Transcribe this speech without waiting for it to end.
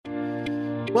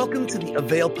Welcome to the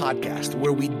Avail Podcast,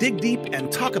 where we dig deep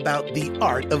and talk about the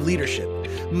art of leadership.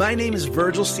 My name is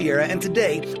Virgil Sierra, and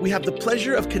today we have the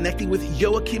pleasure of connecting with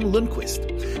Joachim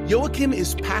Lundqvist. Joachim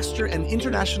is pastor and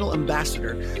international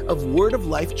ambassador of Word of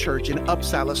Life Church in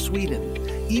Uppsala, Sweden.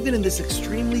 Even in this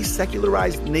extremely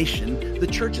secularized nation, the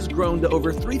church has grown to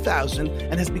over 3,000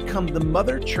 and has become the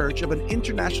mother church of an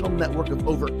international network of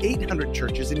over 800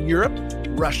 churches in Europe,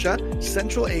 Russia,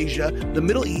 Central Asia, the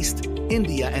Middle East,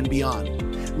 India, and beyond.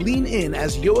 Lean in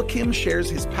as Joachim shares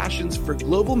his passions for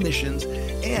global missions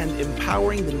and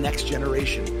empowering the next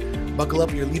generation. Buckle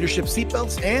up your leadership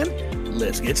seatbelts and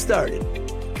let's get started.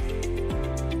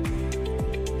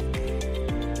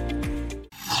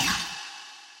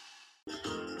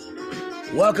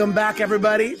 Welcome back,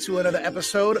 everybody, to another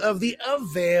episode of the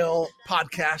Avail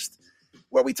Podcast,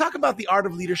 where we talk about the art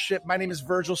of leadership. My name is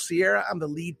Virgil Sierra. I'm the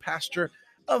lead pastor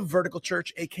of Vertical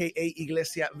Church, aka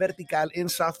Iglesia Vertical in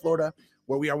South Florida,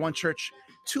 where we are one church,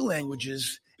 two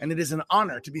languages, and it is an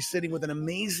honor to be sitting with an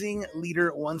amazing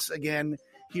leader once again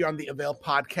here on the Avail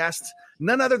Podcast,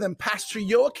 none other than Pastor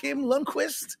Joachim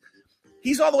Lundqvist.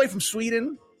 He's all the way from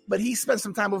Sweden, but he spent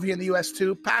some time over here in the U.S.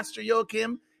 too. Pastor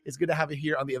Joachim, it's good to have you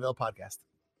here on the Avail Podcast.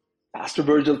 Pastor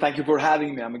Virgil, thank you for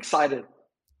having me. I'm excited.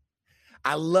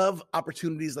 I love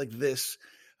opportunities like this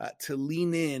to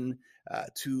lean in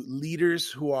to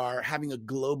leaders who are having a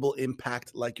global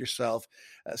impact like yourself.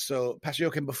 So, Pastor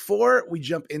Joachim, before we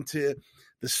jump into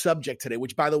the subject today,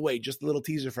 which, by the way, just a little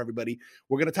teaser for everybody,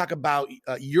 we're going to talk about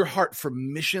your heart for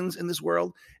missions in this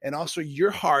world and also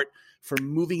your heart for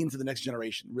moving into the next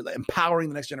generation, really empowering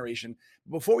the next generation.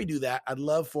 Before we do that, I'd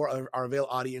love for our Avail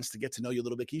audience to get to know you a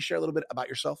little bit. Can you share a little bit about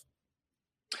yourself?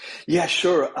 Yeah,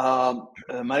 sure.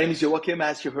 My name is Joachim,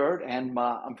 as you heard, and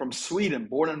I'm from Sweden,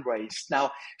 born and raised.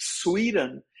 Now,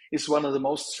 Sweden is one of the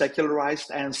most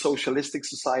secularized and socialistic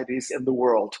societies in the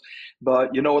world.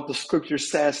 But you know what the scripture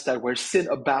says, that where sin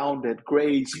abounded,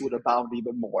 grace would abound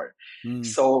even more.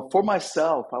 So for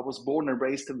myself, I was born and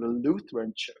raised in the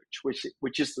Lutheran Church,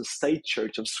 which is the state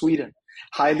church of Sweden,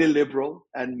 highly liberal,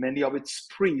 and many of its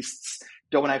priests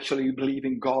don't actually believe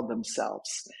in God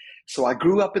themselves. So I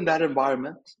grew up in that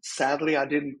environment. Sadly, I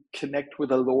didn't connect with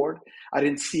the Lord. I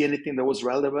didn't see anything that was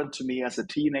relevant to me as a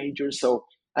teenager. So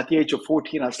at the age of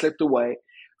 14, I slipped away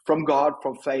from God,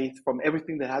 from faith, from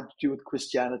everything that had to do with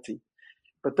Christianity.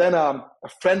 But then a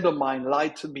friend of mine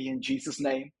lied to me in Jesus'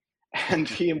 name, and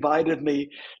he invited me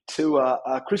to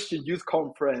a Christian youth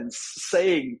conference,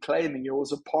 claiming it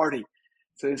was a party.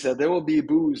 So he said, there will be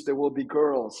booze, there will be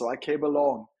girls. So I came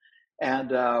along.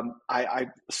 And I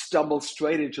stumbled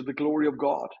straight into the glory of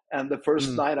God. And the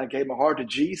first night I gave my heart to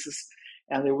Jesus,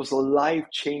 and it was a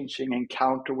life-changing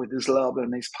encounter with His love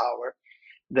and His power.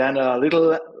 Then a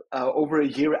little over a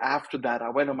year after that, I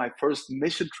went on my first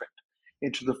mission trip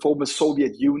into the former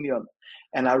Soviet Union.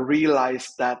 And I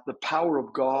realized that the power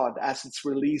of God, as it's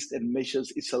released in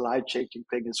missions, is a life-changing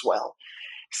thing as well.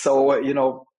 So,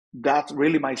 that's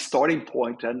really my starting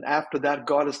point. And after that,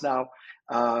 God has now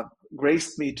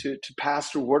graced me to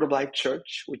pastor Word of Life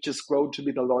Church, which has grown to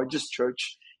be the largest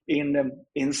church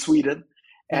in Sweden.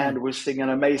 And we're seeing an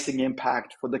amazing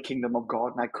impact for the kingdom of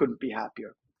God, and I couldn't be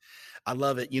happier. I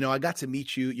love it. I got to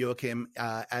meet you, Joachim,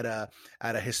 at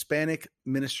a Hispanic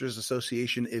Ministers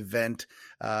Association event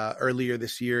earlier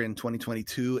this year in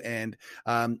 2022, and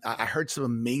I heard some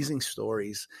amazing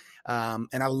stories, and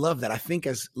I love that. I think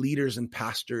as leaders and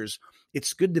pastors,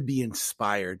 it's good to be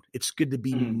inspired. It's good to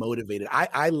be motivated.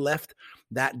 I left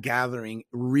that gathering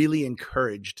really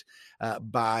encouraged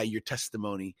by your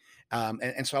testimony.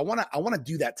 And so I want to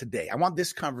do that today. I want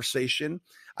this conversation.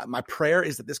 My prayer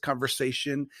is that this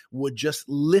conversation would just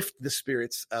lift the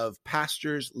spirits of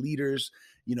pastors, leaders,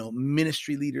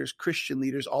 ministry leaders, Christian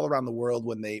leaders all around the world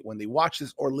when they watch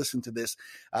this or listen to this.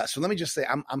 So let me just say,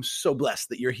 I'm so blessed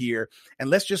that you're here, and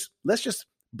let's just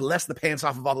bless the pants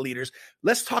off of all the leaders.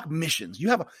 Let's talk missions. You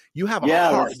have a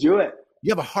heart. Let's do it.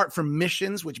 You have a heart for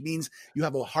missions, which means you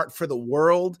have a heart for the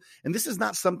world. And this is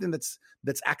not something that's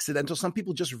accidental. Some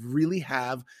people just really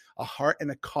have a heart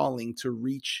and a calling to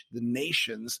reach the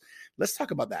nations. Let's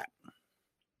talk about that.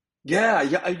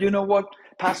 Yeah. You know what,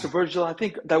 Pastor Virgil, I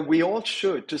think that we all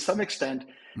should, to some extent,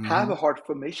 have a heart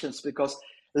for missions, because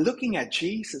looking at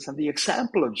Jesus and the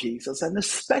example of Jesus, and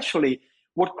especially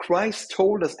what Christ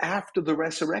told us after the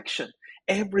resurrection,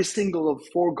 every single of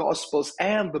four Gospels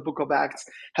and the book of Acts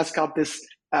has got this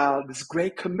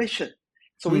great commission.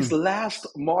 So his last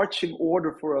marching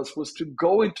order for us was to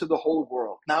go into the whole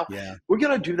world. Now, we're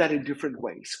going to do that in different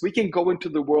ways. We can go into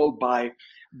the world by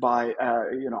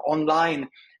online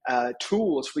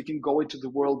tools. We can go into the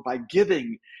world by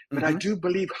giving. But I do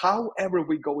believe however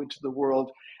we go into the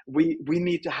world, we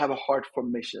need to have a heart for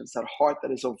missions, a heart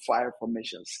that is on fire for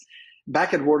missions.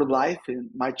 Back at Word of Life in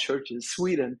my church in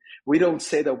Sweden, we don't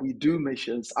say that we do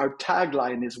missions. Our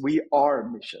tagline is we are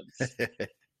missions.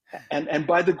 And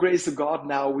by the grace of God,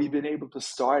 now we've been able to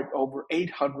start over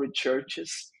 800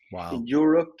 churches in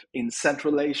Europe, in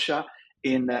Central Asia,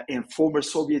 in former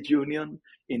Soviet Union,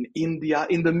 in India,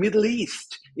 in the Middle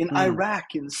East, in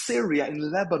Iraq, in Syria,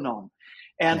 in Lebanon.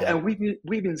 And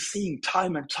we've been seeing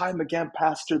time and time again,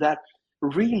 Pastor, that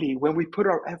really when we put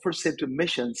our efforts into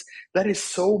missions, that is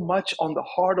so much on the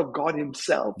heart of God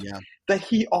himself that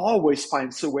he always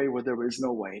finds a way where there is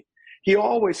no way. He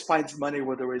always finds money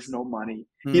where there is no money.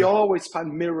 He always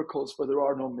finds miracles where there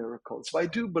are no miracles. So I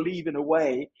do believe in a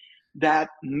way that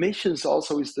missions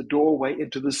also is the doorway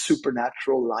into the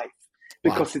supernatural life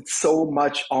because it's so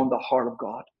much on the heart of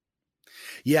God.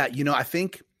 Yeah,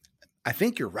 I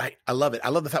think you're right. I love it. I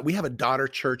love the fact we have a daughter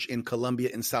church in Colombia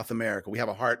in South America. We have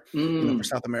a heart for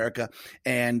South America.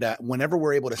 And whenever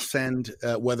we're able to send,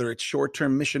 whether it's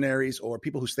short-term missionaries or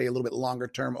people who stay a little bit longer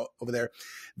term over there,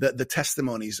 the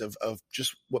testimonies of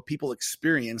just what people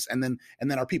experience and then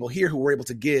our people here who were able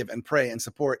to give and pray and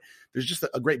support, there's just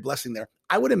a great blessing there.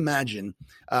 I would imagine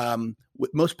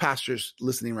with most pastors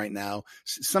listening right now,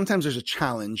 sometimes there's a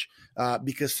challenge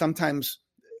because sometimes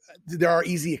there are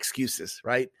easy excuses,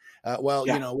 right? We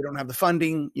don't have the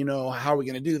funding, how are we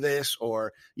going to do this?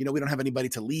 Or, we don't have anybody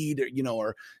to lead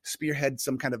or spearhead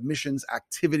some kind of missions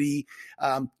activity.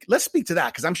 Let's speak to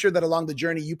that because I'm sure that along the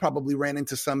journey, you probably ran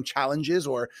into some challenges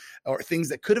or things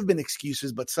that could have been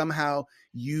excuses, but somehow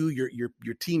your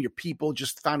team, your people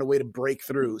just found a way to break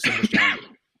through some of those challenges.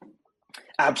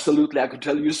 Absolutely. I could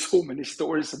tell you so many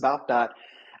stories about that.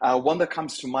 One that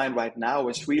comes to mind right now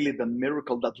is really the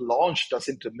miracle that launched us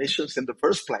into missions in the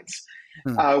first place.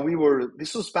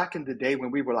 This was back in the day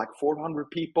when we were like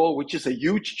 400 people, which is a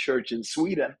huge church in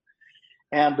Sweden.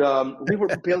 And we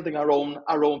were building our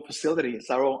own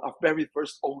facilities, our very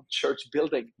first own church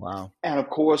building. Wow. And of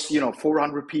course,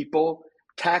 400 people,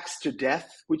 taxed to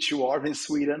death, which you are in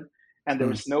Sweden. And there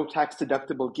was no tax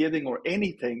deductible giving or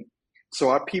anything. So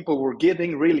our people were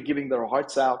really giving their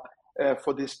hearts out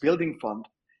for this building fund.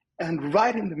 And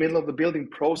right in the middle of the building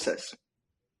process,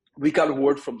 we got a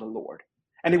word from the Lord.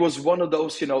 And it was one of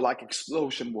those, like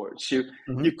explosion words. You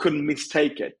couldn't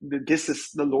mistake it. This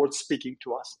is the Lord speaking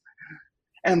to us.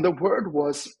 And the word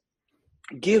was,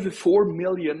 raise $4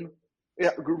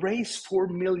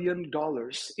 million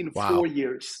in 4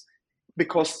 years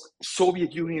because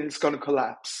Soviet Union is going to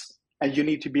collapse and you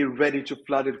need to be ready to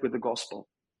flood it with the gospel.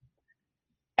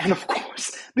 And of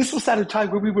course, this was at a time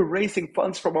where we were raising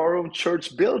funds from our own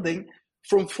church building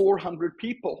from 400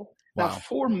 people. Wow. Now,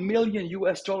 $4 million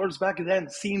back then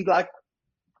seemed like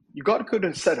God could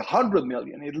have said 100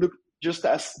 million. It looked just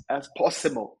as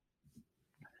possible.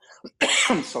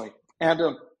 I'm sorry. And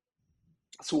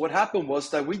so what happened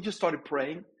was that we just started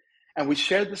praying and we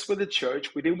shared this with the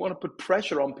church. We didn't want to put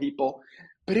pressure on people,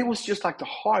 but it was just like the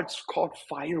hearts caught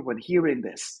fire when hearing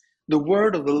this. The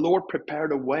word of the Lord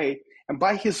prepared a way. And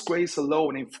by his grace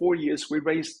alone, in 4 years, we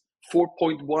raised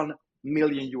 $4.1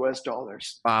 million.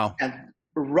 Wow. And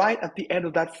right at the end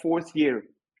of that fourth year,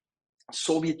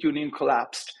 Soviet Union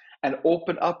collapsed and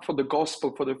opened up for the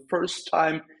gospel for the first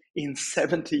time in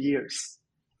 70 years.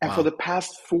 And for the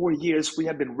past 4 years, we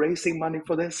have been raising money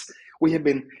for this. We have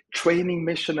been training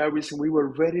missionaries, and we were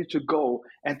ready to go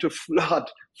and to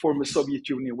flood former Soviet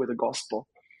Union with the gospel.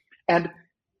 And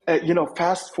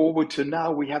fast forward to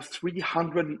now, we have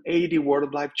 380 Word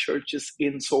of Life churches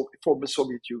in former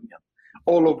Soviet Union,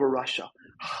 all over Russia,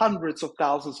 hundreds of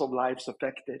thousands of lives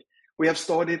affected. We have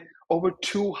started over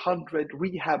 200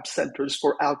 rehab centers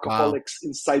for alcoholics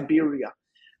in Siberia.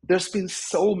 There's been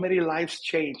so many lives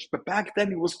changed, but back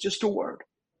then it was just a word.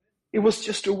 It was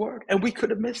just a word, and we could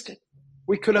have missed it.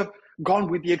 We could have gone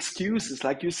with the excuses,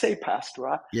 like you say,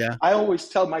 Pastor. Yeah. I always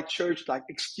tell my church, like,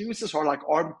 excuses are like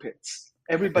armpits.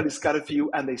 Everybody's got a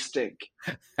few and they stink,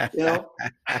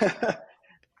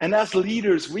 And as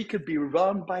leaders, we could be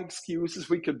run by excuses.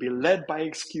 We could be led by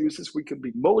excuses. We could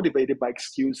be motivated by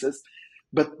excuses.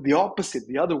 But the opposite,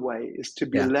 the other way, is to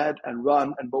be led and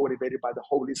run and motivated by the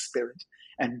Holy Spirit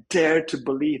and dare to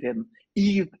believe him,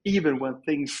 even when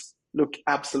things look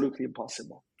absolutely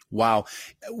impossible. Wow.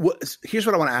 Here's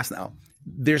what I want to ask now.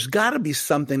 There's got to be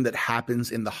something that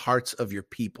happens in the hearts of your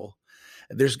people.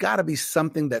 There's got to be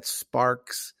something that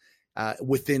sparks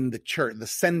within the church, the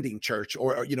sending church,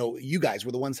 or you guys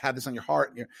were the ones who had this on your heart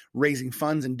and you're raising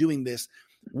funds and doing this.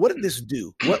 What did this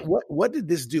do? What did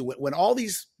this do when all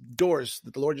these doors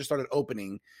that the Lord just started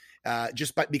opening,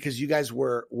 because you guys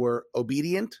were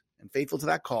obedient and faithful to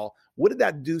that call? What did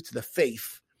that do to the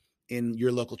faith in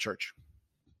your local church?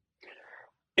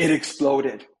 It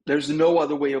exploded. There's no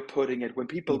other way of putting it. When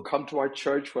people Mm. come to our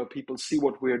church, where people see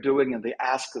what we're doing, and they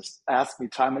ask me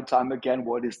time and time again,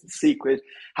 what is the secret?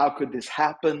 How could this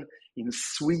happen in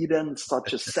Sweden,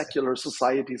 such a secular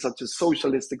society, such a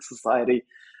socialistic society?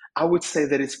 I would say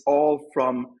that it's all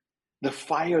from the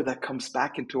fire that comes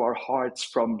back into our hearts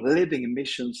from living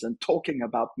missions and talking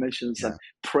about missions Yeah. and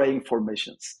praying for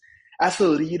missions. As a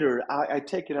leader, I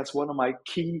take it as one of my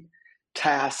key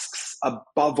tasks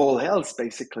above all else,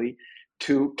 basically,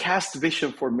 to cast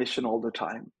vision for mission all the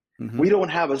time. Mm-hmm. We don't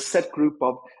have a set group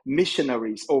of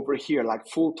missionaries over here, like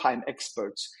full-time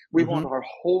experts. We Mm-hmm. want our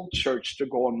whole church to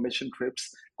go on mission trips,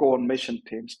 go on mission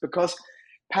teams. Because,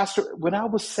 Pastor, when I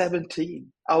was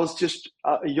 17, I was just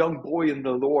a young boy in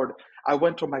the Lord. I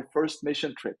went on my first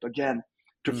mission trip, again,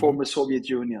 to former Soviet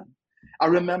Union. I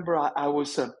remember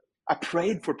I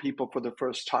prayed for people for the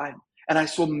first time. And I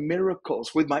saw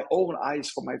miracles with my own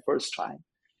eyes for my first time.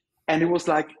 And it was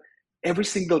like every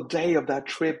single day of that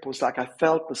trip was like I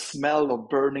felt the smell of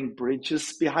burning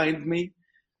bridges behind me.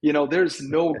 There's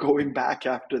no going back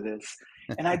after this.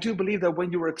 And I do believe that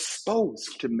when you are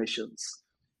exposed to missions,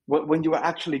 when you are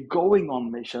actually going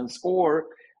on missions, or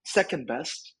second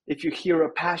best, if you hear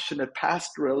a passionate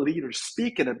pastoral leader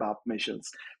speaking about missions,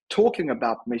 talking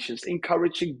about missions,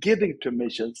 encouraging giving to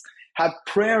missions, have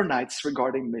prayer nights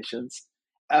regarding missions,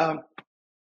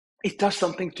 it does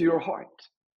something to your heart.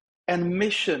 And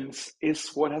missions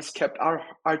is what has kept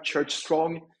our church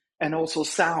strong and also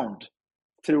sound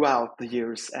throughout the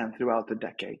years and throughout the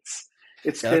decades.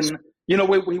 It's been,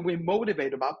 we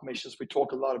motivate about missions. We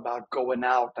talk a lot about going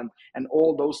out and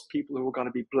all those people who are going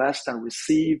to be blessed and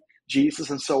receive Jesus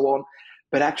and so on.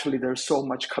 But actually, there's so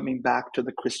much coming back to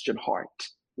the Christian heart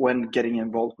when getting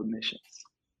involved with missions.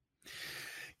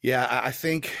 Yeah, I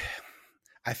think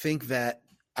that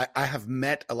I have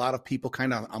met a lot of people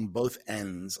kind of on both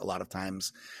ends a lot of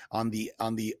times, on the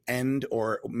end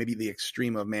or maybe the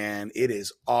extreme of, man, it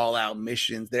is all out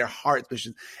missions, their heart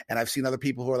missions. And I've seen other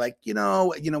people who are like,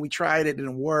 we tried, it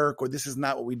didn't work, or this is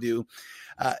not what we do.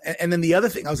 And then the other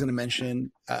thing I was going to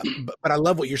mention, but I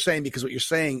love what you're saying, because what you're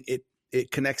saying,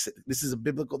 it connects it. This is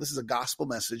a gospel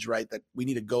message, right? That we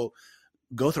need to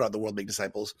go throughout the world, make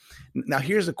disciples. Now,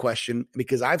 here's a question,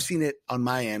 because I've seen it on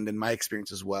my end and my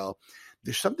experience as well.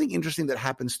 There's something interesting that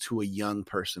happens to a young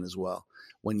person as well.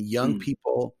 When young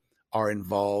people are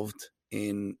involved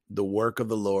in the work of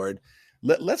the Lord,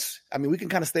 we can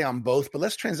kind of stay on both, but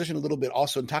let's transition a little bit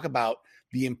also and talk about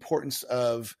the importance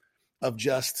of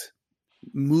just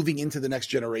moving into the next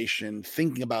generation,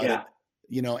 thinking about it,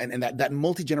 and that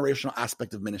multi-generational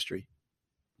aspect of ministry.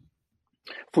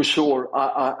 For sure.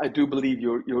 I do believe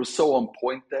you're so on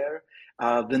point there.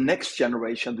 The next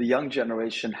generation, the young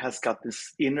generation, has got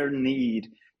this inner need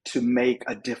to make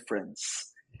a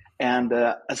difference. And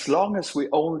as long as we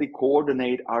only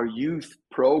coordinate our youth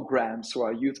programs or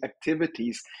our youth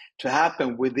activities to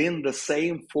happen within the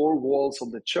same four walls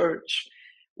of the church,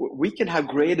 we can have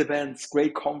great events,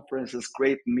 great conferences,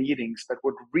 great meetings, but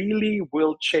what really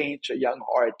will change a young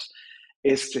heart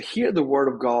is to hear the word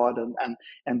of God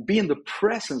and be in the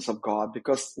presence of God,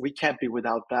 because we can't be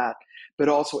without that, but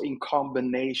also in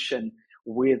combination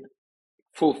with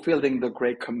fulfilling the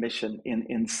Great Commission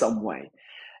in some way.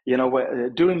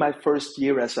 During my first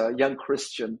year as a young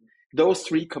Christian, those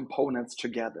three components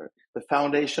together, the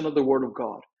foundation of the word of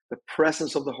God, the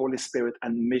presence of the Holy Spirit,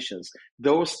 and missions,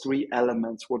 those three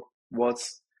elements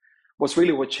was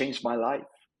really what changed my life.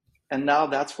 And now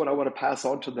that's what I want to pass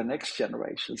on to the next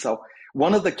generation. So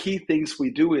one of the key things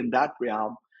we do in that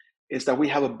realm is that we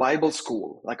have a Bible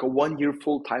school, like a 1-year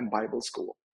full-time Bible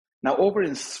school. Now, over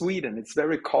in Sweden, it's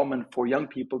very common for young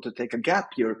people to take a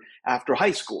gap year after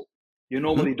high school. You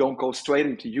normally don't go straight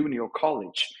into uni or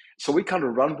college. So we kind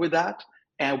of run with that.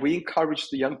 And we encourage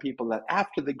the young people that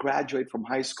after they graduate from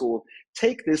high school,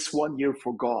 take this 1 year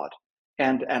for God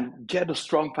and get a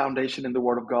strong foundation in the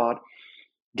Word of God.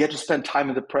 Get to spend time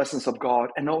in the presence of God.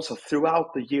 And also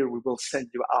throughout the year, we will send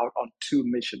you out on 2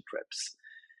 mission trips.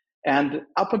 And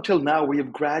up until now, we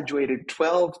have graduated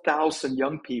 12,000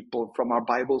 young people from our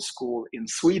Bible school in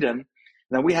Sweden.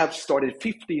 Then we have started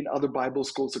 15 other Bible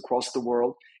schools across the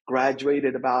world,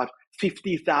 graduated about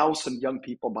 50,000 young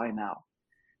people by now.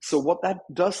 So what that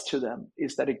does to them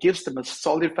is that it gives them a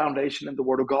solid foundation in the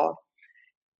Word of God.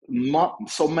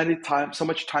 So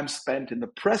much time spent in the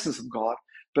presence of God,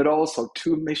 but also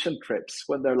 2 mission trips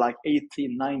when they're like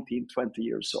 18, 19, 20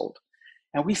 years old.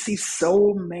 And we see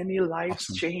so many lives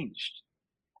changed.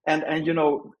 And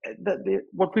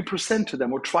what we present to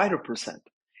them or try to present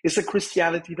is a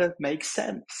Christianity that makes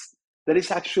sense. that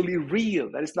is actually real,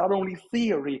 that is not only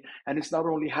theory, and it's not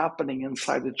only happening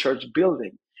inside the church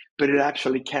building, but it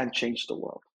actually can change the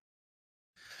world.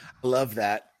 I love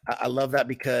that. I love that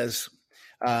because,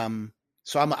 so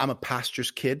I'm a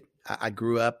pastor's kid. I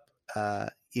grew up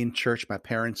in church. My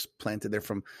parents planted there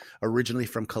originally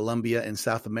from Colombia in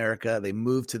South America. They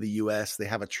moved to the U.S. They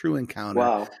have a true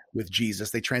encounter with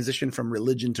Jesus. They transitioned from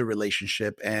religion to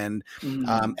relationship, and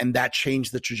that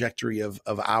changed the trajectory of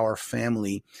our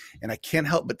family. And I can't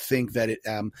help but think that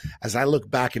as I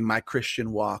look back in my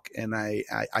Christian walk, and I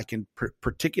can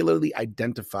particularly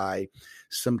identify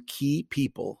some key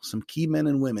people, some key men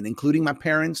and women, including my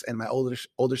parents and my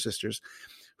older sisters,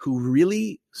 who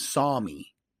really saw me.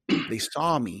 They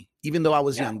saw me, even though I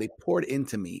was young. They poured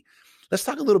into me. Let's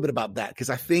talk a little bit about that, because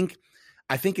I think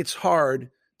it's hard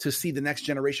to see the next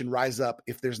generation rise up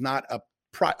if there's not a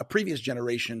previous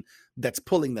generation that's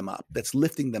pulling them up, that's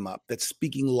lifting them up, that's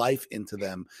speaking life into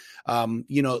them.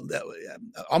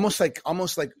 Almost like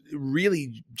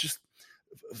really just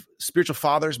spiritual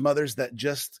fathers, mothers that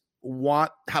just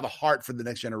have a heart for the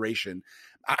next generation.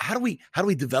 How do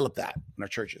we develop that in our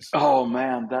churches? Oh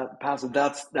man, Pastor,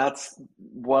 that's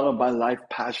one of my life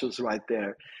passions right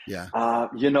there. Yeah.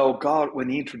 God, when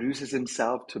he introduces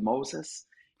himself to Moses,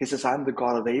 he says, "I'm the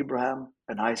God of Abraham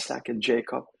and Isaac and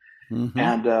Jacob." Mm-hmm.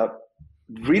 And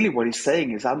really what he's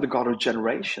saying is, I'm the God of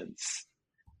generations.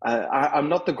 I'm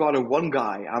not the God of one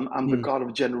guy. I'm the God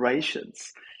of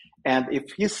generations. And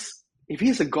if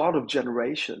he's a God of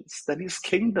generations, then his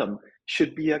kingdom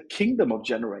should be a kingdom of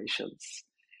generations.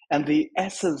 And the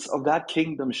essence of that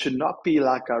kingdom should not be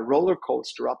like a roller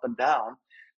coaster up and down,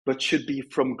 but should be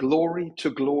from glory to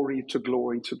glory to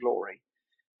glory to glory.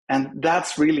 And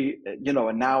that's really,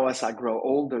 and now as I grow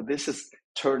older, this is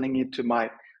turning into my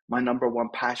number one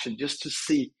passion, just to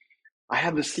see. I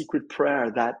have a secret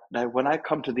prayer that when I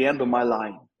come to the end of my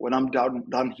line, when I'm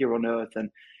done here on earth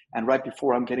and right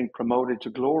before I'm getting promoted to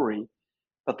glory,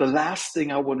 but the last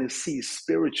thing I want to see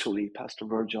spiritually, Pastor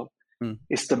Virgil,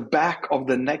 is the back of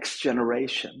the next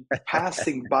generation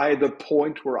passing by the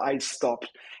point where I stopped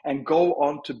and go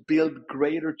on to build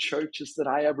greater churches than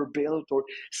I ever built, or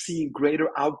seeing greater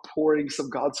outpourings of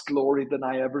God's glory than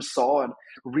I ever saw, and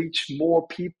reach more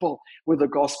people with the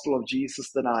gospel of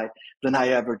Jesus than I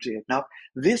ever did. Now,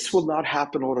 this will not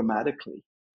happen automatically.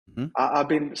 Mm-hmm. I've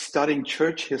been studying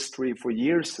church history for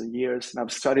years and years, and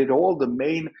I've studied all the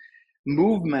main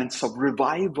movements of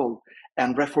revival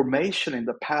and reformation in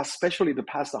the past, especially the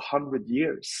past 100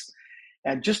 years.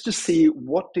 And just to see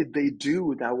what did they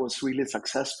do that was really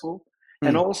successful,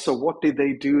 and also what did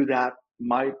they do that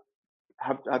might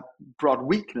have brought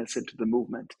weakness into the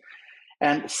movement.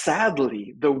 And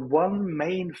sadly, the one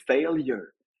main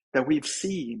failure that we've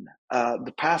seen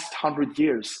the past 100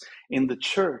 years in the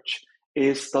church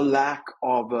is the lack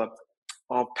of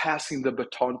passing the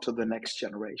baton to the next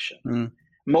generation.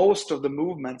 Most of the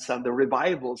movements and the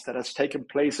revivals that has taken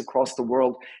place across the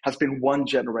world has been one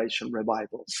generation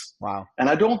revivals. Wow. And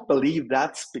I don't believe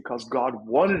that's because God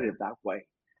wanted it that way.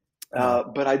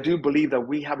 But I do believe that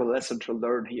we have a lesson to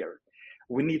learn here.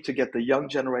 We need to get the young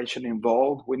generation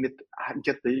involved. We need to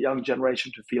get the young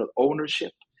generation to feel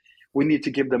ownership. We need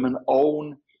to give them an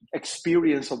own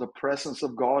experience of the presence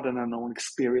of God and an own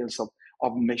experience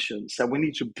of missions. And we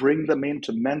need to bring them in,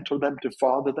 to mentor them, to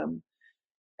father them.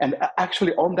 And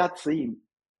actually, on that theme,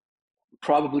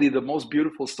 probably the most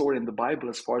beautiful story in the Bible,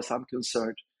 as far as I'm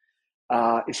concerned,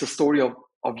 is the story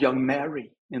of young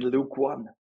Mary in Luke 1.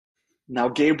 Now,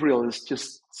 Gabriel has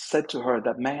just said to her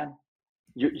that, man,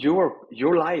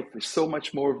 your life is so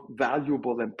much more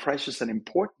valuable and precious and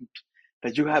important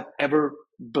that you have ever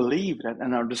believed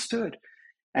and understood.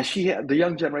 And the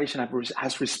young generation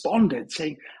has responded,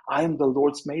 saying, I am the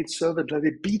Lord's maidservant, let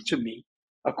it be to me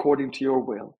according to your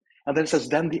will. And then it says,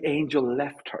 then the angel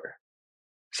left her.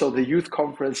 So the youth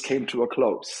conference came to a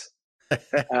close.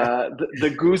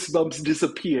 The goosebumps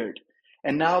disappeared.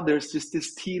 And now there's just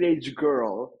this teenage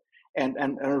girl, and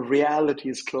reality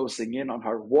is closing in on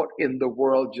her. What in the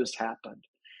world just happened?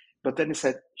 But then it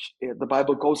said, the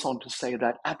Bible goes on to say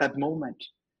that at that moment,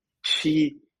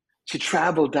 she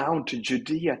traveled down to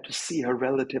Judea to see her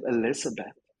relative Elizabeth.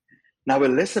 Now,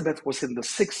 Elizabeth was in the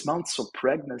 6 months of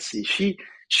pregnancy.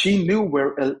 She knew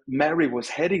where Mary was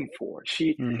heading for.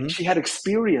 She had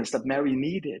experience that Mary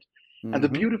needed. Mm-hmm. And the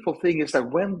beautiful thing is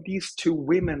that when these two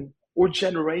women or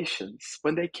generations,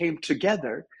 when they came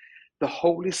together, the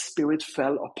Holy Spirit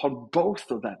fell upon both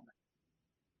of them.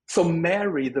 So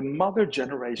Mary, the mother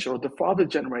generation or the father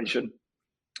generation,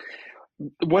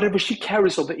 whatever she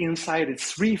carries on the inside,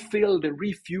 it's refilled and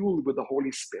refueled with the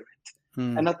Holy Spirit.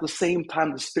 And at the same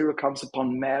time, the Spirit comes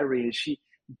upon Mary, and she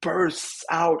bursts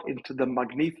out into the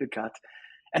Magnificat.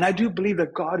 And I do believe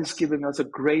that God is giving us a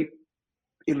great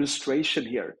illustration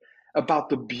here about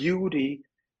the beauty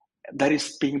that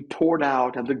is being poured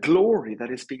out and the glory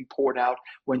that is being poured out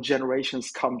when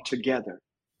generations come together.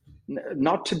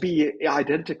 Not to be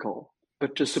identical,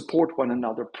 but to support one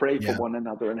another, pray for one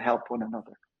another, and help one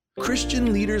another.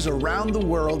 Christian leaders around the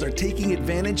world are taking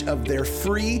advantage of their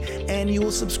free annual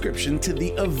subscription to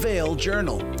the Avail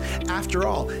Journal. After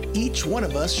all, each one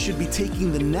of us should be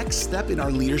taking the next step in our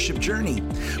leadership journey.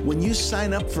 When you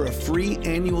sign up for a free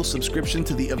annual subscription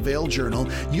to the Avail Journal,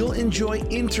 you'll enjoy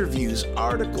interviews,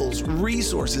 articles,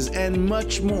 resources, and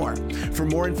much more. For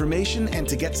more information and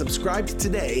to get subscribed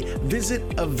today, visit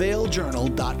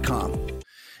availjournal.com.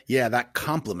 Yeah, that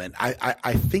compliment.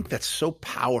 I think that's so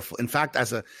powerful. In fact,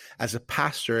 as a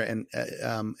pastor, and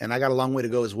I got a long way to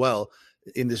go as well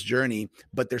in this journey,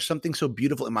 but there's something so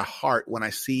beautiful in my heart when I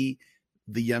see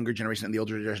the younger generation and the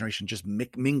older generation just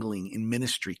mingling in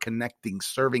ministry, connecting,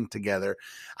 serving together.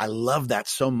 I love that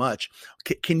so much.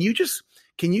 Can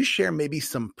you share maybe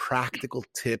some practical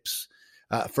tips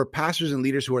for pastors and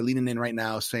leaders who are leaning in right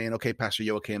now, saying, "Okay, Pastor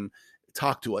Joachim,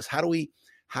 talk to us. How do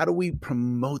we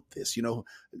promote this?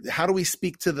 How do we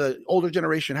speak to the older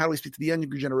generation? How do we speak to the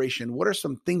younger generation? What are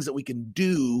some things that we can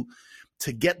do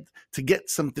to get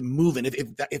something moving? If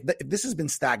this has been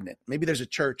stagnant, maybe there's a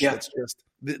church that's just,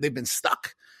 they've been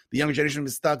stuck. The younger generation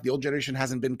has been stuck. The old generation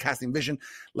hasn't been casting vision.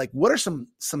 Like, what are some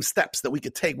steps that we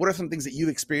could take? What are some things that you've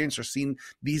experienced or seen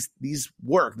these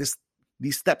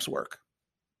steps work?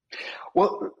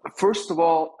 Well, first of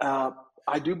all,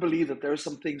 I do believe that there are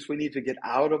some things we need to get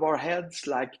out of our heads.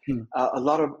 Like a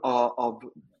lot of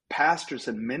pastors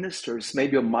and ministers,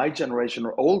 maybe of my generation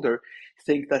or older,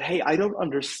 think that, hey, I don't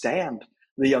understand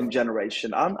the young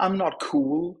generation. I'm not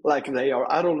cool like they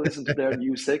are. I don't listen to their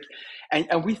music.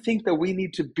 And we think that we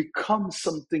need to become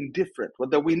something different, or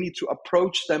that we need to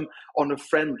approach them on a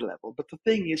friend level. But the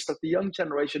thing is that the young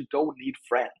generation don't need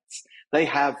friends. They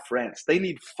have friends. They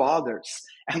need fathers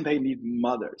and they need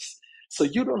mothers. So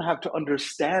you don't have to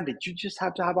understand it. You just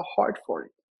have to have a heart for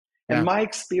it. Yeah. And my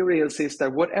experience is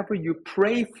that whatever you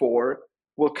pray for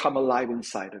will come alive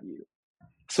inside of you.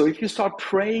 So if you start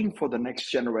praying for the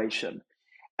next generation,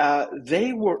 they're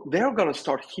going to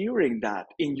start hearing that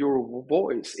in your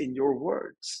voice, in your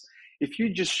words. If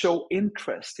you just show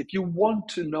interest, if you want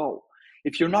to know,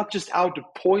 if you're not just out to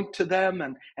point to them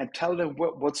and tell them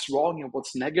what's wrong and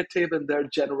what's negative in their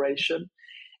generation,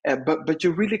 but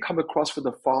you really come across with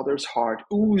a father's heart,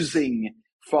 oozing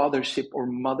fathership or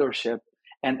mothership,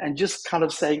 and just kind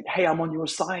of saying, hey, I'm on your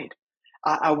side.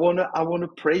 I want to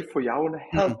pray for you. I want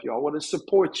to help you. I want to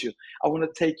support you. I want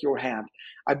to take your hand.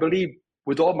 I believe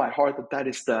with all my heart that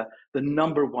is the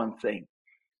number one thing.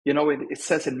 It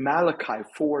says in Malachi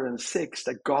 4:6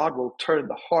 that God will turn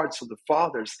the hearts of the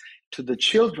fathers to the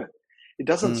children. It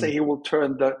doesn't say he will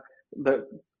turn the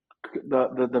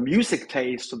music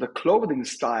taste or the clothing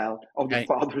style of the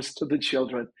fathers to the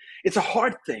children. It's a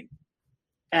hard thing.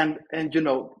 And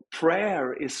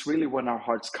prayer is really when our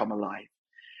hearts come alive.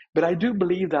 But I do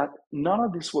believe that none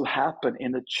of this will happen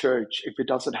in the church if it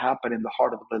doesn't happen in the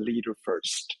heart of the leader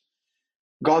first.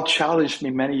 God challenged me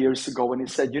many years ago when he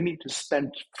said, you need to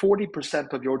spend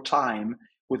 40% of your time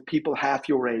with people half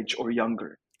your age or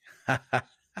younger. That's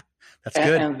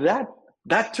good. And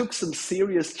that took some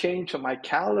serious change on my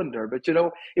calendar. But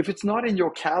if it's not in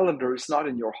your calendar, it's not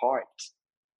in your heart.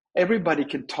 Everybody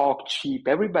can talk cheap.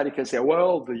 Everybody can say,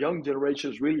 well, the young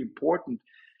generation is really important.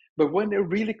 But when it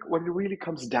really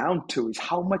comes down to is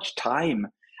how much time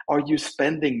are you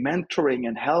spending mentoring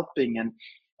and helping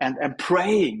and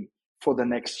praying for the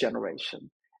next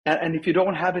generation? And if you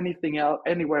don't have anything else,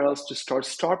 anywhere else to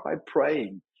start by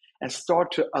praying and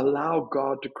start to allow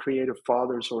God to create a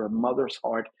father's or a mother's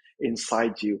heart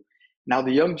inside you. Now,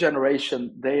 the young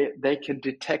generation, they can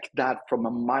detect that from a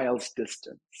mile's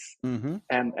distance. Mm-hmm.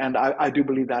 And I do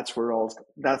believe that's where it all's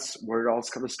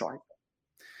going to start.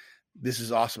 This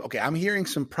is awesome. Okay, I'm hearing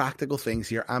some practical things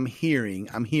here. I'm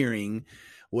hearing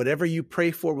whatever you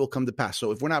pray for will come to pass.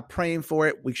 So if we're not praying for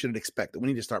it, we shouldn't expect it. We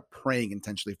need to start praying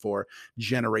intentionally for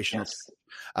generational. Yes.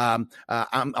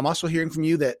 I'm also hearing from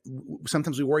you that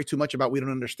sometimes we worry too much about we don't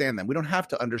understand them. We don't have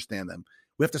to understand them.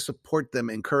 We have to support them,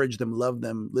 encourage them, love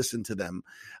them, listen to them.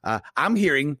 I'm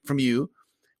hearing from you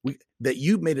that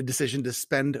you made a decision to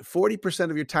spend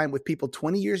 40% of your time with people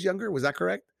 20 years younger. Was that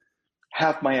correct?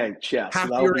 Half my age, yes. Half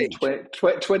your age.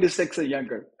 26 or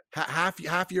younger.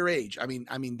 Half your age. I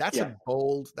mean, that's a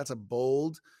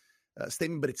bold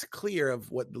statement, but it's clear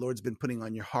of what the Lord's been putting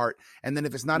on your heart. And then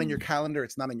if it's not in your calendar,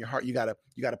 it's not in your heart. You gotta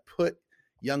put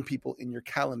young people in your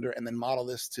calendar and then model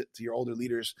this to your older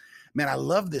leaders. Man, I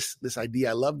love this idea.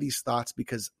 I love these thoughts,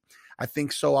 because I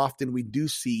think so often we do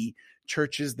see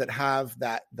churches that have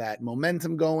that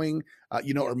momentum going,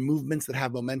 or movements that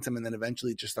have momentum, and then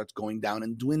eventually it just starts going down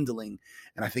and dwindling.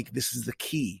 And I think this is the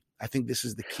key. I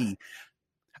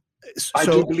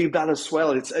do believe that as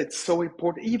well. It's so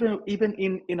important, even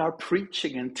in our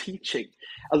preaching and teaching.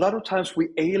 A lot of times we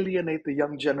alienate the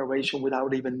young generation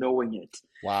without even knowing it.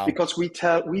 Wow. Because we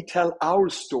tell our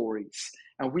stories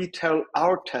and we tell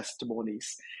our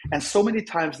testimonies, and so many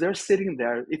times they're sitting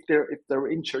there, if they're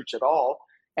in church at all,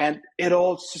 and it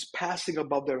all's just passing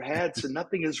above their heads and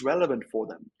nothing is relevant for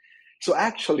them. So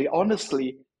actually,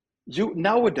 honestly,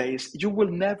 nowadays you will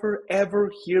never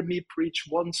ever hear me preach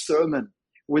one sermon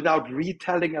without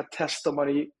retelling a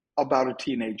testimony about a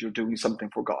teenager doing something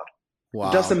for God. Wow.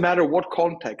 It doesn't matter what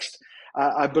context.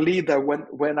 I believe that when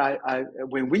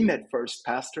we met first,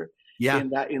 Pastor, in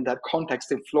that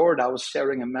context in Florida, I was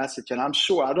sharing a message, and I'm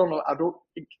sure I don't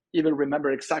even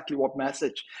remember exactly what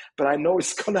message, but I know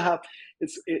it's gonna have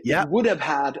it would have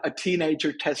had a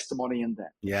teenager testimony in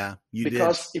there. Yeah,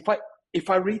 because if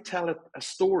I retell a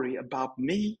story about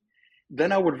me,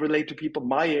 then I would relate to people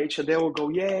my age, and they will go,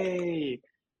 "Yay!"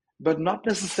 But not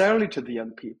necessarily to the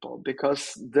young people,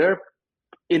 because their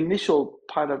initial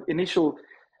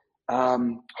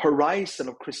horizon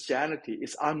of Christianity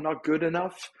is, I'm not good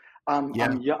enough. I'm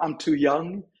too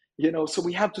young. So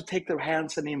we have to take their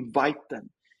hands and invite them.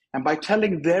 And by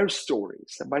telling their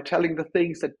stories and by telling the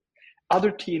things that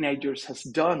other teenagers has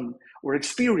done or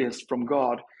experienced from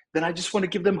God, then I just want to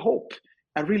give them hope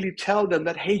and really tell them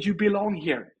that, hey, you belong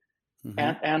here.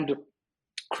 Mm-hmm. And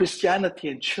Christianity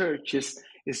and church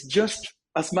is just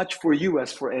as much for you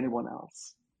as for anyone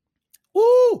else.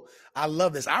 Woo! I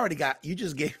love this. You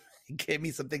just gave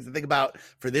me some things to think about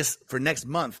for next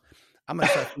month. I'm going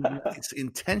to start thinking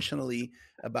intentionally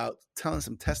about telling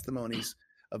some testimonies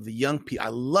of the young people. I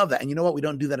love that. And you know what? We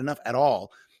don't do that enough at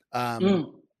all.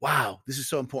 Wow. This is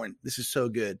so important. This is so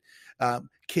good.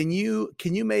 Can you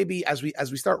maybe, as we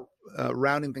start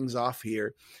rounding things off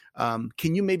here,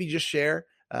 can you maybe just share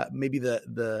maybe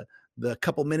the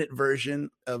couple minute version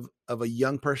of a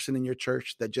young person in your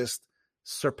church that just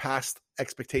surpassed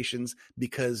expectations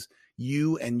because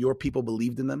you and your people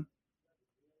believed in them?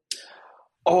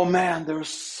 Oh man, there's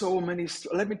so many.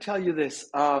 Let me tell you this.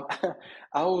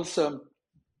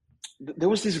 There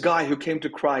was this guy who came to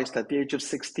Christ at the age of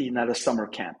 16 at a summer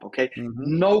camp. Okay.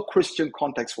 Mm-hmm. No Christian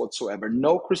context whatsoever,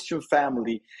 no Christian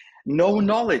family, no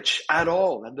knowledge at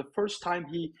all. And the first time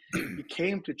he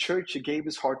came to church, he gave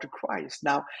his heart to Christ.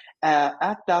 Now,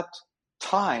 at that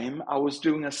time, I was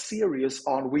doing a series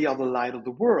on We Are the Light of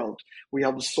the World. We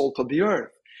are the salt of the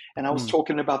earth. And I was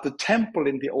talking about the temple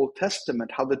in the Old Testament,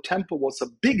 how the temple was a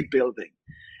big building.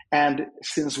 And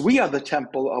since we are the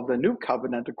temple of the new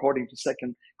covenant, according to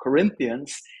 2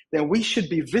 Corinthians, then we should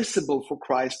be visible for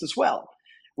Christ as well.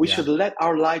 We should let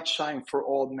our light shine for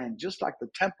all men. Just like the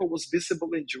temple was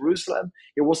visible in Jerusalem,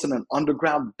 it wasn't an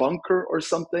underground bunker or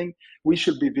something. We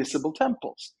should be visible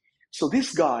temples. So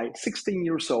this guy, 16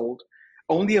 years old,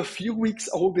 only a few weeks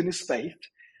old in his faith,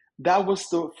 that was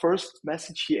the first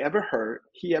message he ever heard.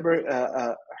 He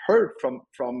ever heard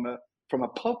from a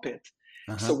pulpit.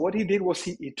 Uh-huh. So what he did was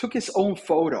he took his own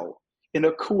photo in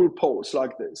a cool pose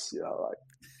like this,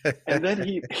 and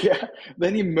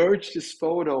then he merged his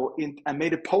photo in and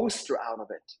made a poster out of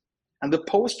it. And the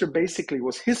poster basically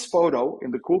was his photo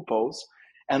in the cool pose,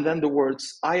 and then the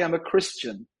words, "I am a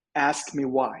Christian, ask me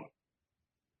why."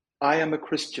 I am a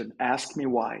Christian, ask me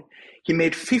why. He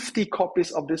made 50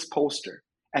 copies of this poster,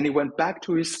 and he went back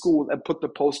to his school and put the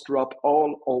poster up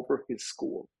all over his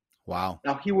school. Wow.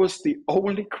 Now, he was the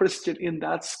only Christian in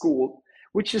that school,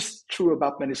 which is true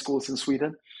about many schools in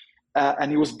Sweden.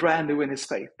 And he was brand new in his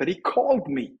faith. But he called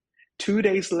me 2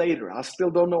 days later. I still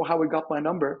don't know how he got my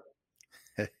number.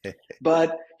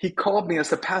 But he called me and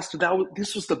said, "Pastor,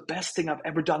 this was the best thing I've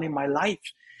ever done in my life."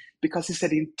 Because he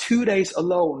said in 2 days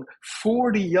alone,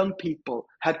 40 young people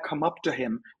had come up to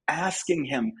him, asking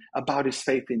him about his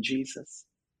faith in Jesus.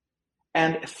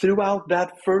 And throughout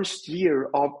that first year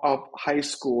of high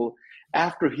school,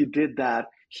 after he did that,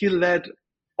 he led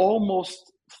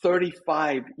almost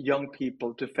 35 young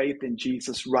people to faith in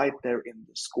Jesus right there in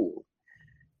the school.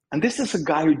 And this is a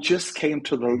guy who just came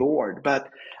to the Lord,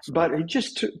 but he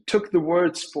just took the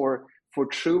words for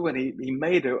true, and he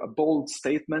made a bold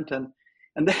statement. And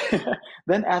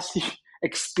then as he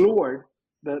explored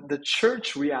the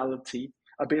church reality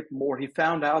a bit more, he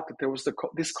found out that there was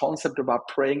this concept about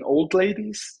praying old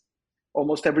ladies.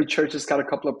 Almost every church has got a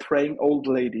couple of praying old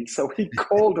ladies. So he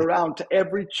called around to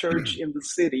every church in the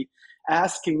city,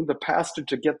 asking the pastor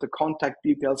to get the contact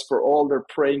details for all their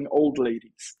praying old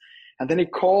ladies. And then he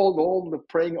called all the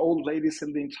praying old ladies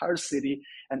in the entire city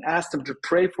and asked them to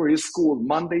pray for his school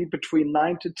Monday between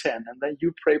 9 to 10. And then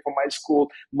you pray for my school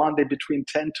Monday between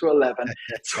 10 to 11.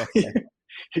 So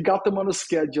he got them on a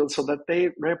schedule so that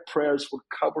their prayers would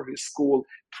cover his school,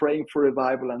 praying for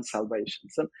revival and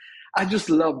salvations. And I just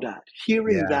love that.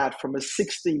 Hearing that from a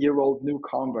 16-year-old new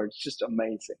convert is just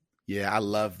amazing. Yeah, I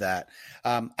love that.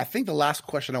 I think the last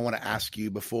question I want to ask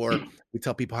you before we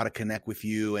tell people how to connect with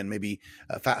you and maybe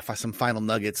some final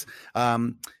nuggets, what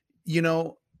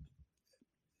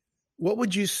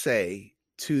would you say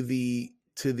to the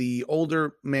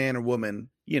older man or woman,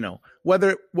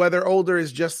 whether older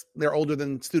is just they're older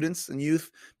than students and youth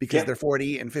because they're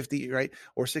 40 and 50, right?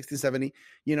 Or 60, 70,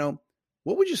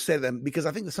 what would you say to them? Because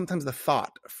I think that sometimes the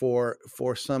thought for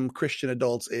some Christian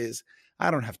adults is,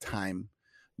 I don't have time.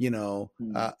 What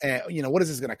is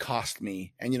this going to cost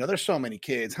me? And, there's so many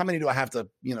kids. How many do I have to,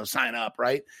 sign up?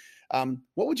 Right.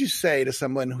 What would you say to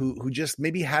someone who just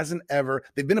maybe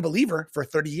they've been a believer for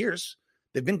 30 years.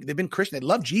 They've been Christian. They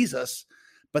love Jesus,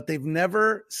 but they've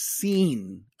never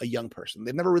seen a young person.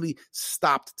 They've never really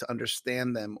stopped to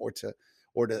understand them or to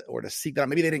seek that.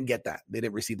 Maybe they didn't get that. They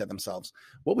didn't receive that themselves.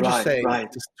 What would you say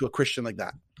to a Christian like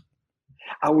that?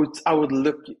 I would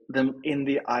look them in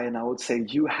the eye and I would say,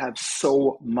 you have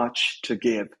so much to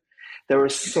give. There are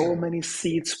so many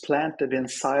seeds planted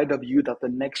inside of you that the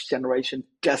next generation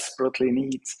desperately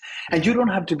needs. And you don't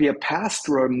have to be a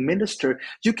pastor or a minister.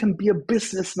 You can be a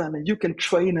businessman and you can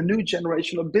train a new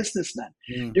generation of businessmen.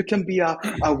 You can be a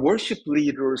worship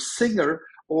leader or singer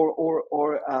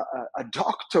or a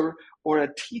doctor or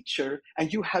a teacher,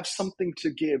 and you have something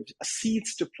to give,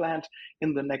 seeds to plant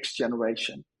in the next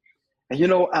generation. And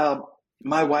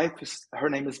my wife, her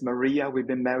name is Maria. We've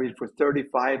been married for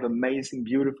 35 amazing,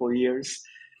 beautiful years.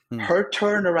 Her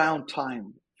turnaround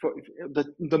time, for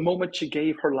the moment she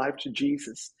gave her life to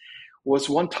Jesus, was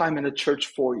one time in a church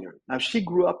foyer. Now, she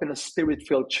grew up in a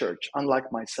spirit-filled church,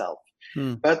 unlike myself.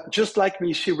 But just like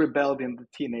me, she rebelled in the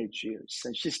teenage years.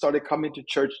 And she started coming to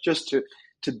church just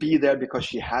to be there because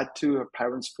she had to. Her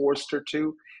parents forced her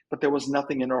to. But there was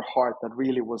nothing in her heart that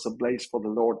really was ablaze for the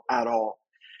Lord at all.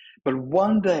 But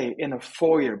one day in a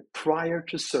foyer prior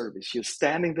to service, she was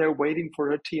standing there waiting for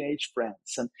her teenage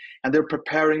friends. And they're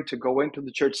preparing to go into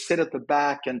the church, sit at the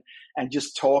back and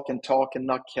just talk and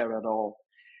not care at all.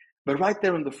 But right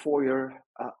there in the foyer,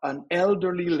 an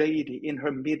elderly lady in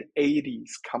her mid-80s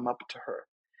come up to her.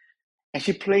 And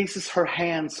she places her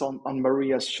hands on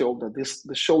Maria's shoulder,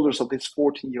 the shoulders of this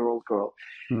 14-year-old girl.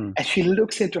 And she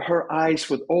looks into her eyes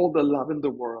with all the love in the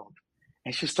world.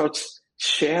 And she starts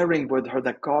sharing with her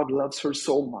that God loves her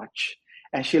so much.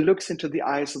 And she looks into the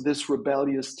eyes of this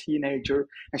rebellious teenager,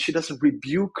 and she doesn't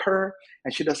rebuke her,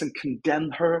 and she doesn't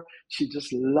condemn her. She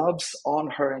just loves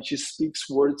on her, and she speaks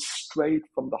words straight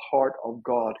from the heart of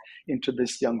God into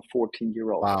this young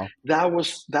 14-year-old. Wow. That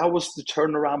was the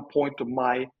turnaround point of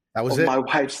my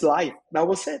wife's life. That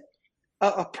was it.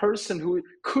 A person who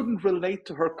couldn't relate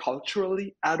to her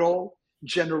culturally at all,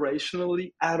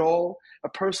 generationally at all, a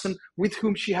person with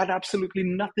whom she had absolutely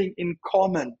nothing in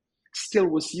common, still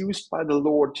was used by the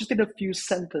Lord just in a few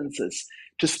sentences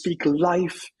to speak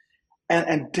life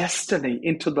and destiny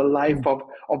into the life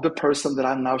of the person that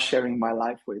I'm now sharing my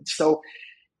life with. So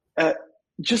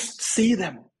just see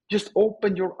them. Just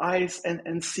open your eyes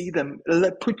and see them.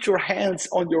 Put your hands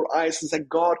on your eyes and say,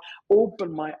 God,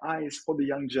 open my eyes for the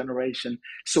young generation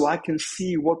so I can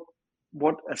see what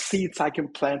seeds I can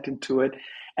plant into it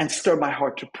and stir my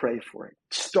heart to pray for it.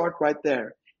 Start right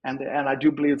there. And I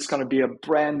do believe it's going to be a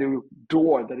brand new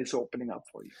door that is opening up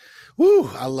for you. Woo,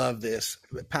 I love this.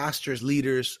 Pastors,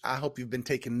 leaders, I hope you've been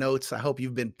taking notes. I hope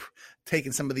you've been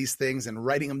taking some of these things and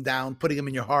writing them down, putting them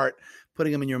in your heart,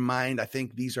 putting them in your mind. I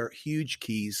think these are huge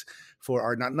keys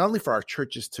for not only for our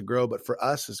churches to grow, but for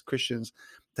us as Christians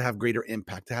to have greater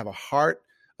impact, to have a heart,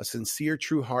 a sincere,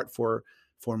 true heart for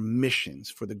missions,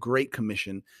 for the Great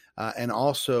Commission, and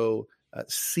also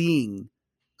seeing,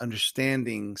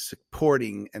 understanding,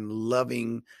 supporting, and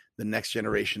loving the next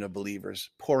generation of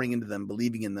believers, pouring into them,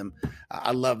 believing in them.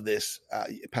 I love this,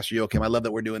 Pastor Joachim. I love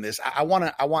that we're doing this. I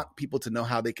want people to know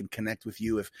how they can connect with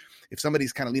you. If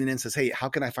somebody's kind of leaning in and says, "Hey, how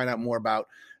can I find out more about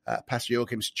Pastor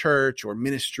Joachim's church or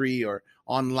ministry or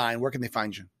online?" Where can they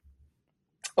find you?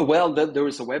 Well, there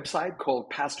is a website called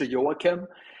Pastor Joachim.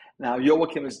 Now,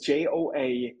 Joachim is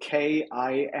Joakim.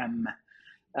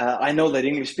 I know that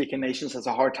English-speaking nations has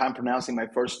a hard time pronouncing my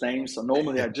first name, so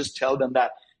normally I just tell them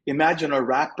that imagine a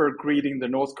rapper greeting the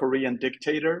North Korean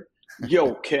dictator.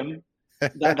 Joachim.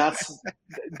 That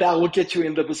will get you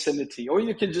in the vicinity. Or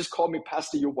you can just call me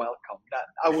Pastor. You're welcome. That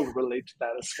I will relate to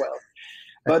that as well.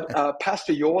 But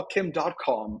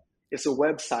PastorJoachim.com is a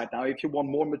website now. If you want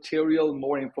more material,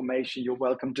 more information, you're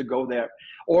welcome to go there.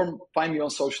 Or find me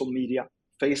on social media,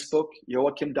 Facebook,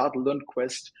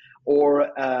 Joachim.Lundquist, or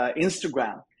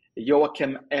Instagram,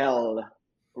 Joachim L.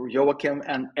 Joachim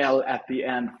and L at the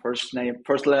end, first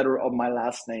letter of my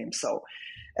last name. So,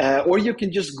 or you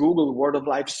can just Google Word of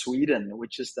Life Sweden,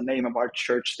 which is the name of our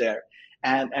church there.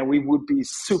 And we would be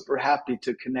super happy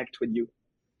to connect with you.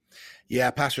 Yeah,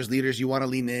 pastors, leaders, you want to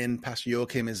lean in. Pastor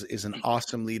Joachim is an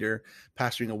awesome leader,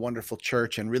 pastoring a wonderful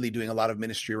church and really doing a lot of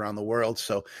ministry around the world.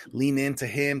 So lean into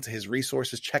him, to his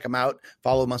resources, check him out,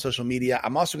 follow him on social media.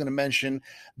 I'm also going to mention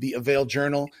the Avail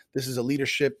Journal. This is a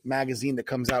leadership magazine that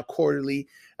comes out quarterly.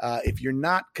 If you're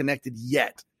not connected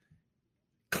yet,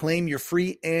 claim your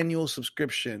free annual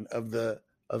subscription of the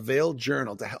Avail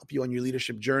Journal to help you on your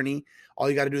leadership journey. All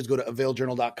you got to do is go to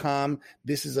availjournal.com.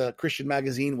 This is a Christian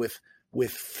magazine with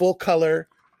full color,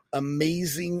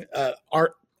 amazing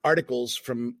articles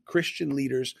from Christian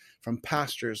leaders, from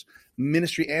pastors,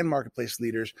 ministry and marketplace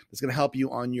leaders that's going to help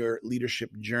you on your leadership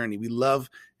journey. We love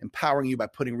empowering you by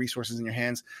putting resources in your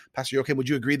hands. Pastor Joachim, would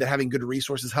you agree that having good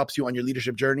resources helps you on your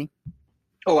leadership journey?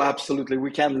 Oh, absolutely.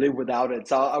 We can't live without it.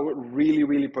 So I would really,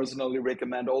 really personally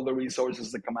recommend all the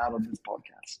resources that come out of this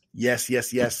podcast.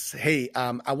 Yes. Hey,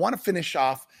 I want to finish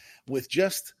off with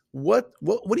just what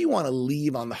do you want to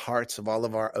leave on the hearts of all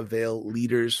of our Avail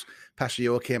leaders, Pastor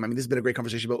Joachim? I mean, this has been a great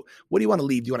conversation, but what do you want to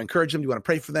leave? Do you want to encourage them? Do you want to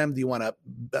pray for them? Do you want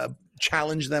to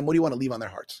challenge them? What do you want to leave on their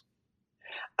hearts?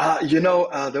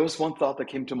 There was one thought that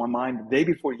came to my mind the day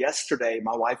before yesterday.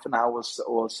 My wife and I was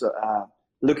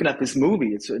looking at this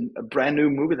movie. It's a brand new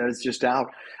movie that is just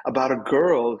out about a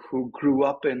girl who grew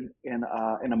up in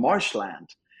a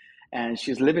marshland, and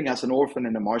she's living as an orphan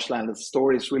in a marshland. The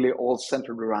story is really all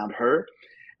centered around her.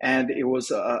 And it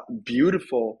was a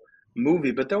beautiful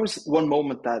movie, but there was one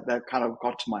moment that kind of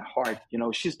got to my heart. You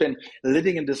know, she's been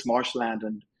living in this marshland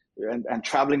and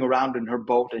traveling around in her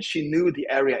boat, and she knew the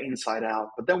area inside out.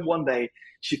 But then one day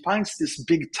she finds this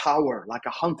big tower, like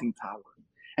a hunting tower,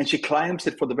 and she climbs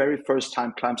it for the very first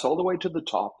time, climbs all the way to the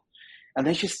top. And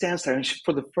then she stands there, and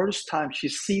for the first time, she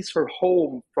sees her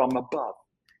home from above.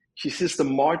 She sees the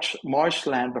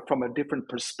marshland, but from a different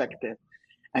perspective.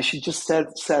 And she just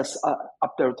says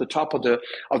up there at the top of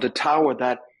the tower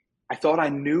that I thought I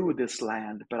knew this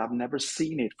land, but I've never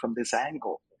seen it from this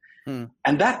angle. And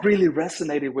that really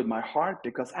resonated with my heart,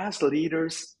 because as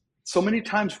leaders, so many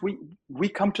times we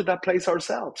come to that place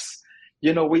ourselves.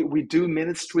 You know, we do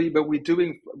ministry, but we're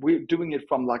doing it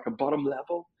from like a bottom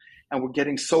level, and we're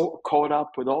getting so caught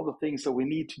up with all the things that we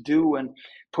need to do and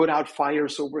put out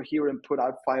fires over here and put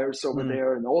out fires over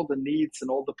there, and all the needs and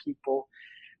all the people.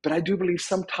 But I do believe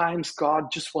sometimes God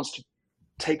just wants to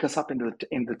take us up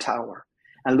in the tower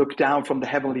and look down from the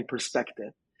heavenly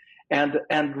perspective. And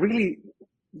really,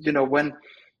 you know, when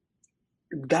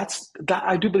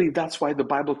I do believe that's why the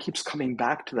Bible keeps coming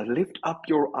back to that. Lift up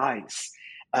your eyes.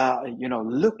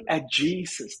 Look at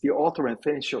Jesus, the author and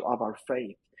finisher of our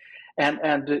faith.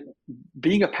 And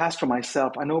being a pastor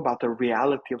myself, I know about the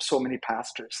reality of so many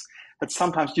pastors, that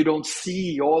sometimes you don't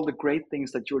see all the great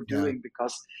things that you're doing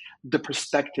because the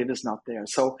perspective is not there.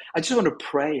 So I just want to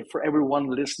pray for everyone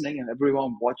listening and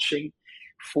everyone watching,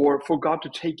 for God to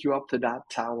take you up to that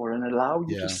tower and allow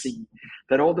you to see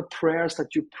that all the prayers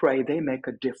that you pray, they make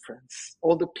a difference.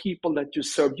 All the people that you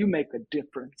serve, you make a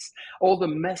difference. All the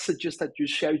messages that you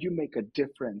share, you make a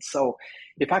difference. So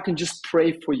if I can just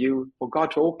pray for you, for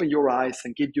God to open your eyes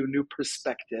and give you a new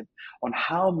perspective on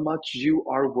how much you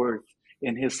are worth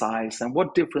in His eyes and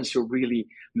what difference you're really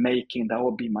making, that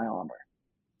will be my honor.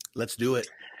 Let's do it.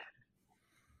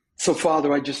 So,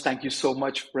 Father, I just thank you so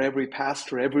much for every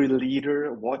pastor, every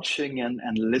leader watching and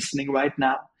listening right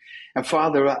now. And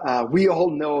Father, we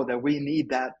all know that we need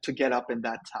that to get up in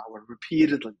that tower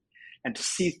repeatedly and to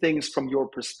see things from your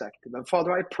perspective. And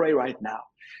Father, I pray right now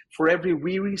for every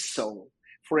weary soul,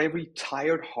 for every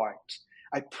tired heart.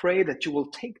 I pray that you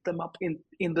will take them up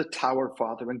in the tower,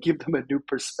 Father, and give them a new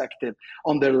perspective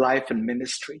on their life and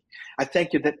ministry. I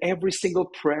thank you that every single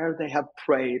prayer they have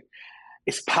prayed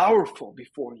is powerful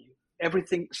before you. Every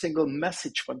single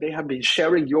message when they have been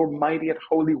sharing your mighty and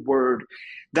holy word,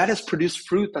 that has produced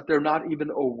fruit that they're not even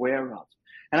aware of.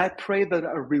 And I pray that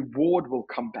a reward will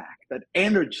come back, that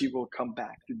energy will come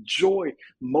back, the joy,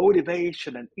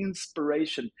 motivation, and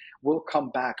inspiration will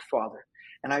come back, Father.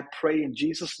 And I pray in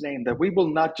Jesus' name that we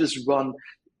will not just run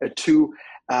to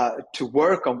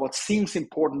work on what seems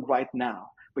important right now,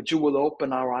 but you will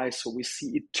open our eyes so we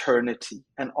see eternity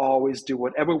and always do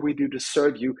whatever we do to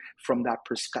serve you from that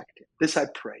perspective. This I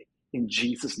pray in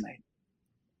Jesus' name.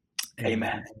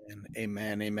 Amen.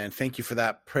 Amen. Amen. Thank you for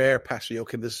that prayer, Pastor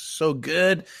Joachim. This is so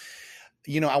good.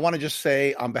 I want to just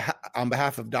say on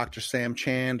behalf of Dr. Sam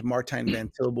Chand, Martijn Van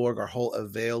Tilborg, our whole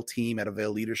Avail team at Avail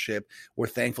Leadership, we're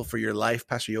thankful for your life,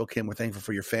 Pastor Joachim. We're thankful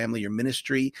for your family, your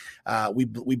ministry. We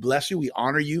bless you. We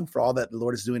honor you for all that the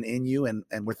Lord is doing in you, and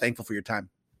we're thankful for your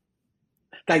time.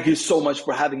 Thank you so much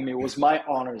for having me. It was my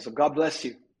honor. So God bless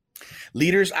you.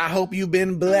 Leaders, I hope you've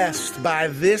been blessed by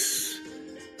this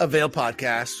Avail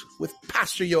podcast with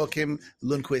Pastor Joachim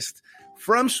Lundqvist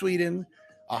from Sweden,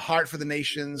 a heart for the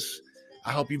nations.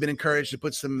 I hope you've been encouraged to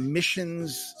put some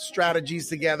missions strategies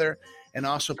together and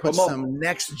also put some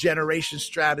next generation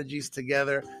strategies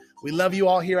together. We love you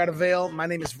all here at Avail. My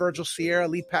name is Virgil Sierra,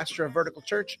 lead pastor of Vertical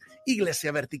Church,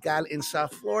 Iglesia Vertical in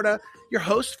South Florida, your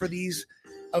host for these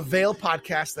Avail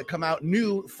podcasts that come out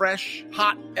new, fresh,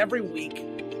 hot every week.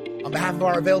 On behalf of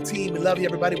our Avail team, we love you,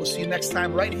 everybody. We'll see you next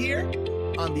time right here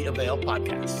on the Avail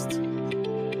Podcast.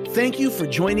 Thank you for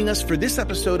joining us for this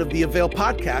episode of the Avail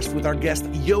Podcast with our guest,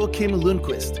 Joachim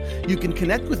Lundqvist. You can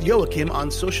connect with Joachim on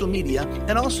social media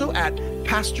and also at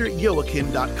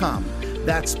pastorjoachim.com.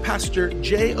 That's Pastor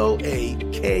JOAKIM.com.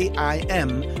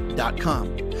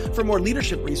 For more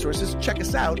leadership resources, check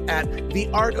us out at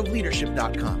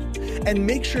theartofleadership.com. And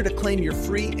make sure to claim your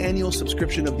free annual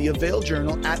subscription of the Avail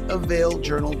Journal at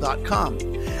availjournal.com.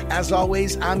 As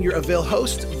always, I'm your Avail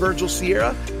host, Virgil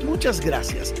Sierra. Muchas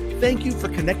gracias. Thank you for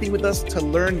connecting with us to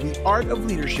learn the art of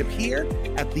leadership here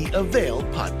at the Avail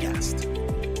Podcast.